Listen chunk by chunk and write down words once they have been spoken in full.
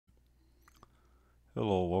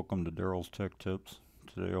Hello, welcome to Daryl's Tech Tips.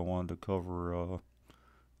 Today I wanted to cover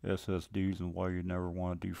SSDs and why you never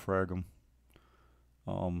want to defrag them.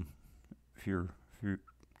 Um, if you're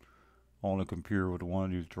on a computer with one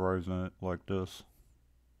of these drives in it like this,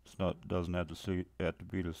 it's not doesn't have to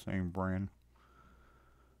be the same brand,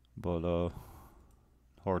 but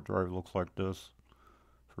hard drive looks like this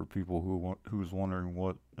for people who's wondering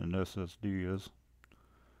what an SSD is.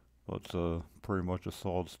 But it's pretty much a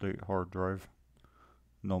solid state hard drive.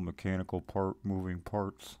 No mechanical moving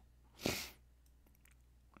parts.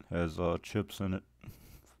 Has chips in it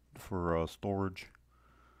for storage.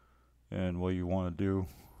 And what you want to do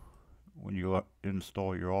when you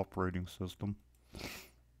install your operating system,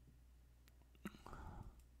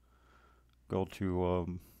 go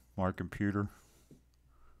to My Computer,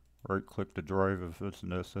 right click the drive if it's an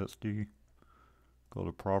SSD, go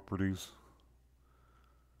to Properties,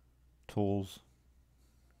 Tools,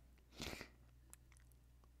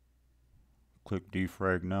 click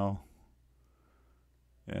Defrag Now,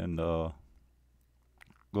 and go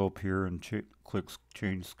up here and click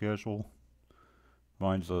Change Schedule.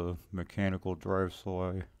 Mine's a mechanical drive, so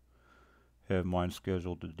I have mine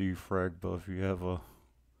scheduled to defrag, but if you have a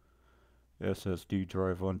SSD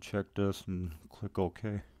drive, uncheck this and click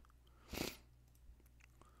OK.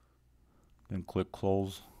 Then click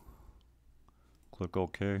Close, click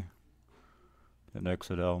OK, and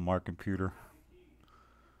exit out of My Computer.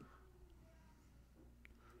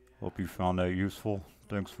 Hope you found that useful.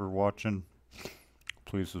 Thanks for watching.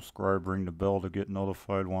 Please subscribe, ring the bell to get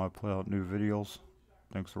notified when I put out new videos.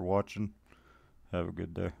 Thanks for watching. Have a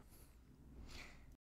good day.